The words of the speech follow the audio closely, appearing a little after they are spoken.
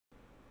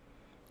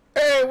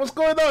Alright, what's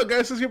going on,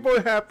 guys? It's your boy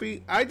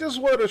Happy. I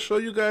just want to show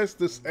you guys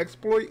this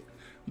exploit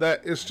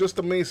that is just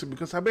amazing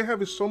because I've been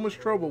having so much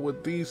trouble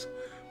with these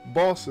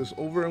bosses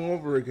over and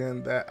over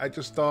again that I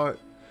just thought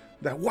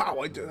that,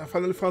 wow, I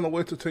finally found a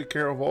way to take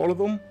care of all of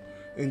them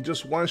in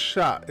just one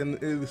shot. And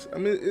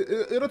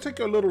it'll take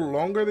you a little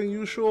longer than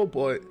usual,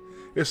 but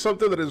it's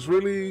something that is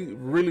really,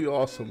 really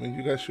awesome, and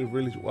you guys should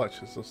really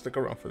watch it, so stick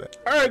around for that.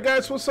 Alright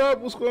guys, what's up?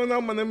 What's going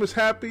on? My name is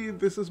Happy.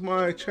 This is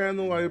my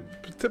channel. I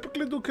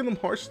typically do Kingdom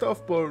Hearts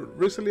stuff, but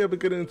recently I've been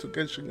getting into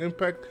Genshin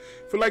Impact.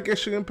 If you like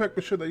Genshin Impact,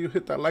 make sure that you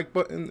hit that like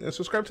button and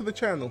subscribe to the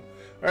channel.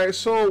 Alright,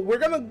 so we're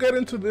gonna get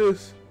into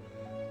this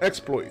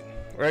exploit,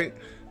 right?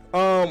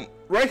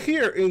 Right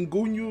here in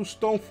Gunyu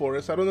Stone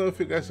Forest, I don't know if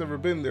you guys ever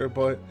been there,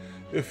 but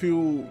if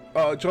you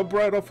jump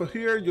right off of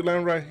here, you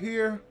land right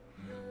here.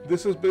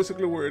 This is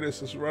basically where it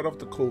is. It's right off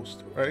the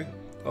coast, right?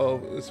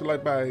 It's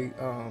like by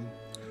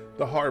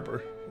the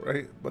harbor,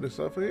 right? But it's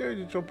over here.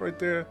 You jump right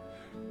there.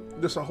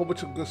 There's a whole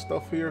bunch of good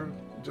stuff here,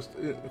 just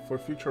for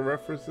future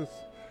references.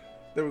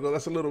 There we go.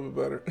 That's a little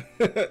bit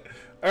better.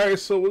 All right,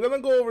 so we're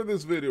gonna go over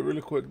this video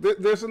really quick.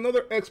 There's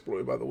another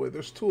exploit, by the way.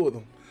 There's two of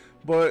them,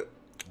 but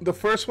the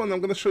first one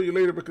I'm gonna show you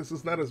later because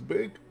it's not as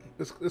big.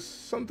 It's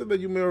something that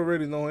you may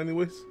already know,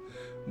 anyways.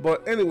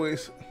 But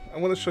anyways,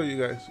 I'm gonna show you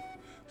guys.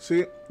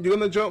 See, you're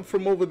gonna jump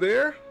from over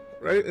there,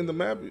 right, in the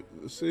map.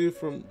 See,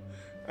 from,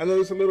 I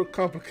know it's a little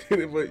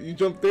complicated, but you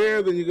jump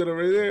there, then you go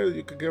right there,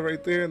 you can get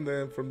right there, and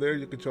then from there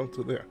you can jump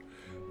to there,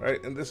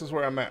 right? And this is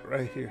where I'm at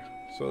right here.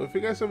 So if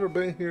you guys ever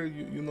been here,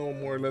 you know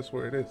more or less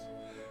where it is,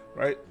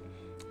 right?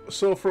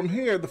 So from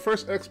here, the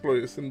first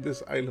exploit is in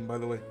this island, by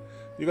the way.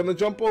 You're gonna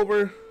jump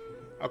over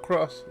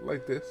across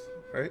like this,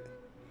 right?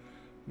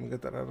 Let me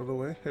get that out of the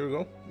way. Here we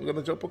go. We're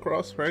gonna jump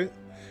across, right?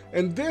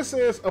 And this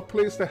is a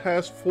place that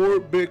has 4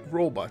 big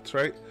robots,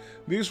 right?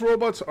 These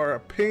robots are a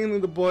pain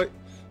in the butt,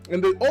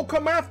 and they all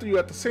come after you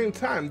at the same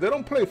time. They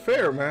don't play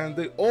fair, man.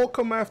 They all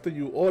come after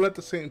you all at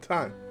the same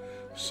time.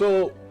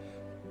 So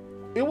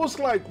it was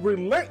like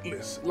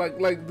relentless. Like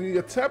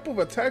the type of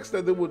attacks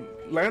that they would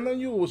land on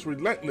you was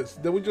relentless.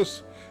 They would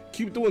just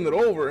keep doing it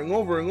over and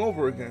over and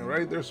over again,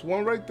 right? There's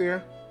one right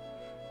there,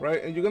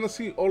 right? And you're gonna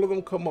see all of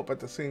them come up at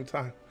the same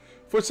time.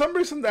 For some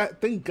reason,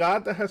 thank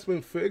God that has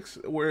been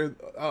fixed, where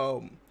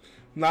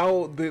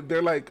now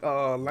they're like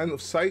line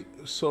of sight.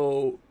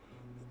 So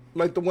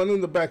like the one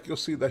in the back, you'll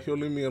see that he'll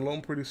leave me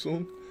alone pretty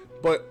soon.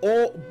 But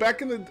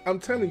I'm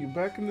telling you,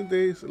 back in the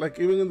days,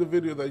 like even in the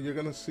video that you're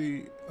gonna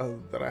see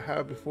that I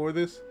have before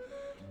this,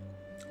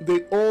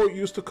 they all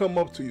used to come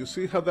up to you.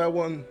 See how that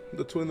one,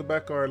 the two in the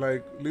back are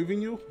like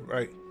leaving you,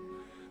 right?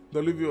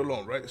 They'll leave you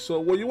alone, right?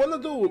 So what you want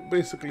to do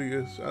basically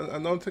is, I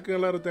know I'm taking a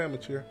lot of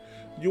damage here.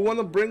 You want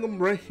to bring them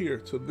right here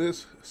to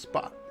this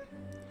spot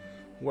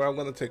where I'm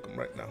going to take them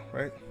right now,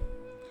 right?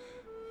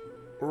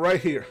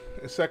 Right here,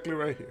 exactly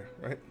right here,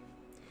 right?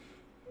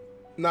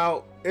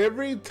 Now,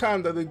 every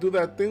time that they do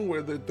that thing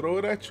where they throw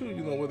it at you,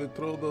 you know, where they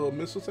throw the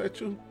missiles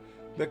at you,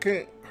 they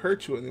can't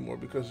hurt you anymore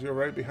because you're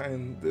right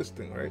behind this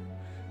thing, right?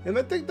 And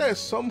I think that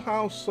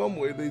somehow, some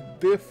way, they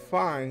did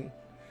find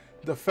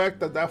the fact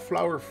that that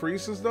flower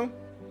freezes them.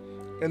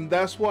 And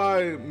that's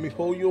why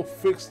MiHoYo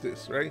fixed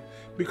this, right?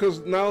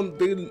 Because now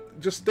they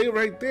just stay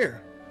right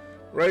there,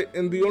 right?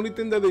 And the only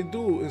thing that they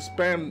do is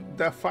spam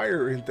that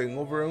firing thing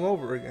over and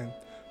over again.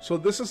 So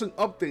this is an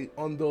update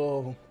on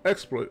the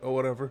exploit or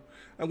whatever.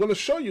 I'm going to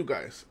show you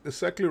guys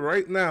exactly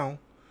right now.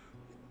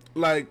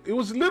 Like, it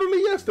was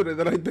literally yesterday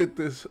that I did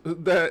this.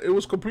 That it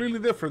was completely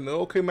different. They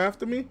all came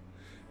after me.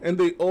 And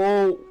they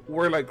all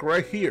were like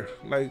right here.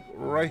 Like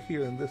right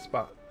here in this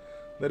spot.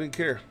 They didn't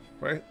care,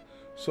 right?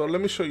 So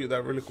let me show you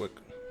that really quick.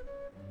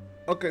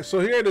 Okay, so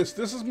here it is.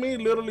 This is me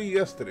literally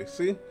yesterday.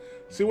 See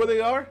where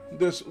they are?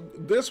 This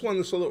one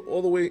is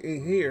all the way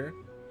in here,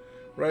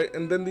 right?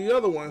 And then the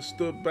other one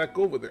stood back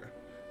over there.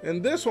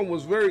 And this one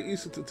was very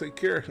easy to take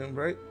care of him,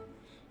 right?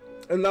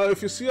 And now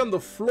if you see on the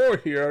floor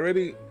here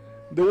already,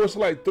 there was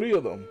like 3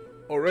 of them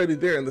already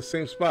there in the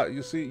same spot.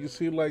 You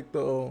see like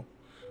the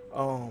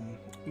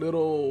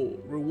little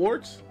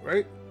rewards,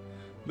 right?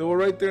 They were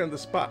right there in the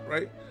spot,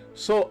 right?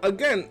 So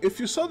again, if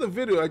you saw the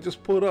video I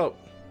just put up,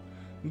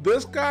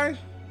 this guy,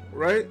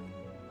 right,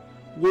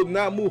 would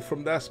not move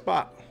from that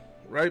spot,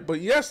 right?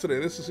 But yesterday,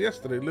 this is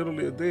yesterday,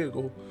 literally a day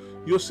ago,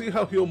 you'll see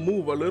how he'll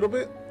move a little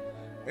bit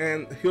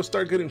and he'll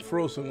start getting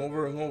frozen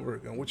over and over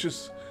again, which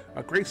is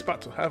a great spot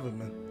to have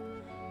him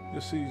in.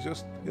 You see,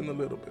 just in a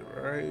little bit,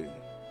 right?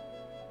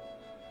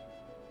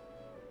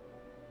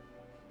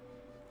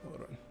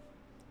 Hold on.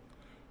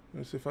 Let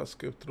me see if I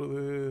skip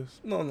through this.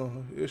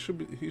 No, it should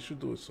be, he should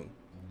do it soon.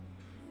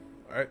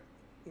 All right.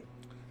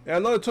 And I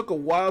know it took a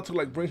while to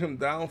like bring him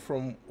down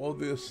from all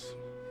this,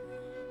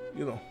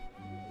 you know,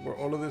 where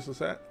all of this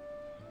is at.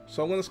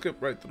 So I'm gonna skip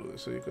right through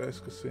this so you guys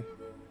can see.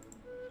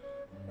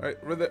 All right,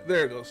 right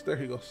there it goes. There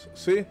he goes.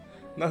 See?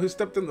 Now he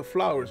stepped in the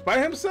flowers by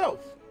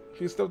himself.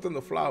 He stepped in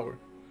the flower.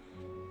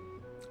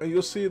 And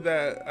you'll see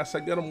that as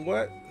I get him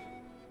wet,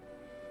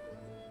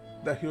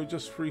 that he'll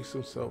just freeze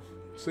himself.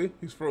 See?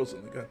 He's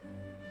frozen again.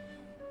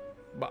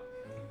 Bah.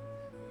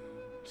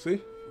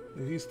 See?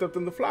 he stepped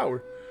in the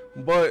flower.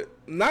 But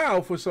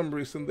now, for some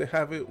reason, they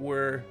have it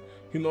where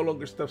he no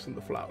longer steps in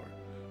the flower.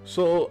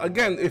 So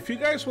again, if you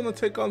guys want to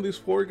take on these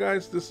 4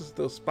 guys, this is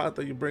the spot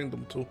that you bring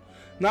them to.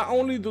 Not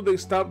only do they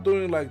stop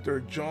doing like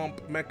their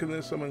jump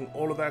mechanism and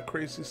all of that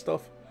crazy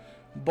stuff,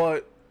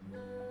 but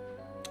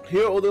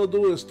here all they'll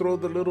do is throw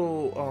the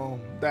little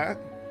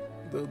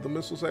the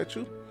missiles at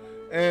you,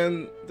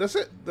 and that's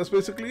it. That's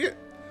basically it.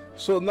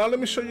 So now let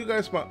me show you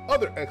guys my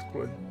other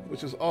exploit,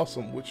 which is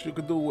awesome, which you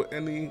could do with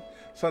any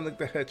Sonic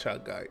the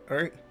Hedgehog guy. All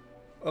right.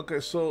 Okay,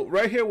 so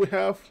right here we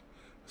have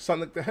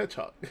Sonic the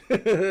Hedgehog,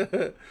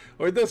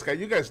 or this guy.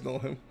 You guys know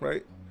him,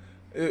 right?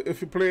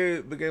 If you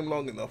play the game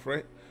long enough,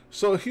 right?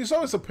 So he's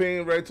always a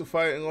pain, right, to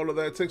fight and all of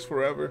that. It takes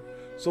forever.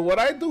 So what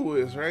I do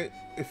is, right,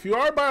 if you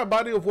are by a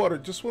body of water,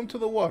 just swim to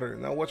the water.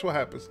 Now watch what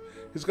happens.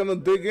 He's gonna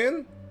dig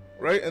in,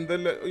 right, and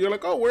then you're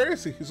like, oh, where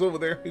is he? He's over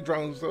there. He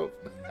drowned himself.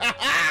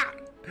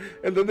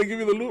 And then they give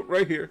you the loot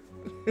right here.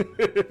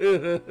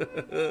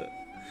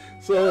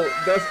 So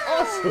that's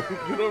awesome.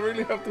 You don't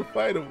really have to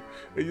fight him,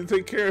 and you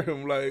take care of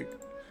him like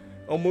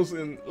almost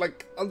in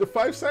like under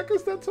 5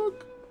 seconds that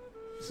took.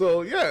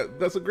 So yeah,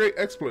 that's a great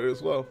exploit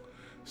as well.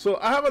 So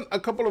I have a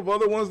couple of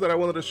other ones that I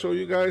wanted to show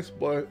you guys,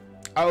 but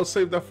I'll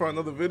save that for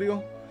another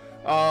video.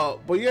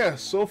 But yeah,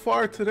 so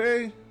far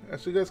today,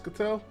 as you guys could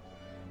tell,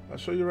 I'll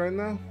show you right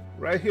now.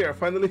 Right here, I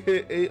finally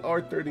hit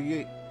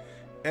AR-38.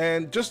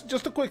 And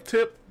just a quick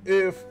tip,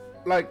 if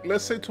like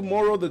let's say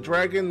tomorrow the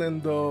dragon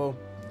and the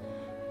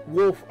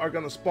wolf are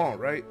gonna spawn,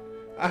 right?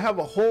 I have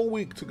a whole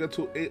week to get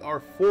to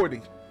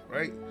AR-40,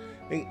 right?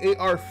 In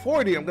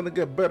AR-40, I'm gonna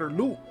get better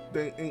loot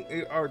than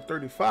in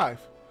AR-35.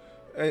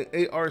 And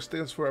AR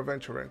stands for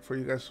adventure rank, for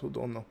you guys who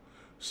don't know.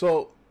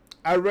 So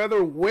I'd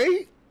rather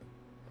wait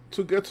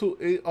to get to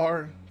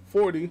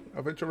AR-40,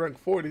 adventure rank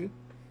 40,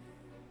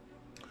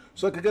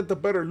 so I can get the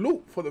better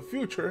loot for the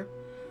future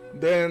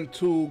than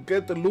to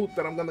get the loot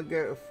that I'm gonna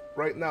get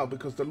right now,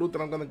 because the loot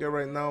that I'm gonna get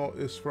right now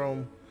is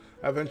from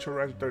adventure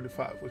rank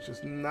 35, which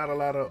is not a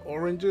lot of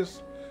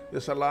oranges.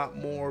 It's a lot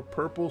more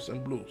purples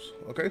and blues.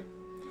 Okay.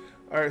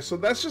 All right. So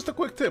that's just a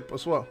quick tip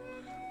as well.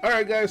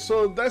 Alright guys,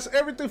 so that's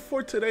everything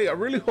for today. I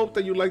really hope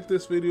that you liked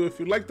this video. If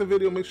you liked the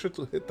video, make sure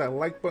to hit that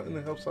like button.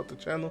 It helps out the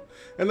channel.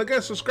 And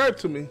again, subscribe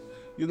to me.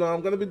 You know,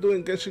 I'm going to be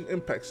doing Genshin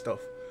Impact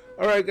stuff.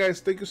 Alright guys,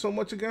 thank you so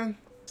much again.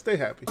 Stay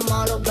happy. I'm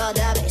all about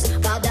that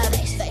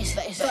bass,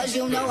 face. Cause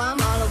you know I'm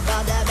all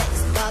about that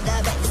bass, about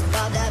that bass,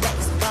 about that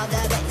bass, about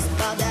that bass.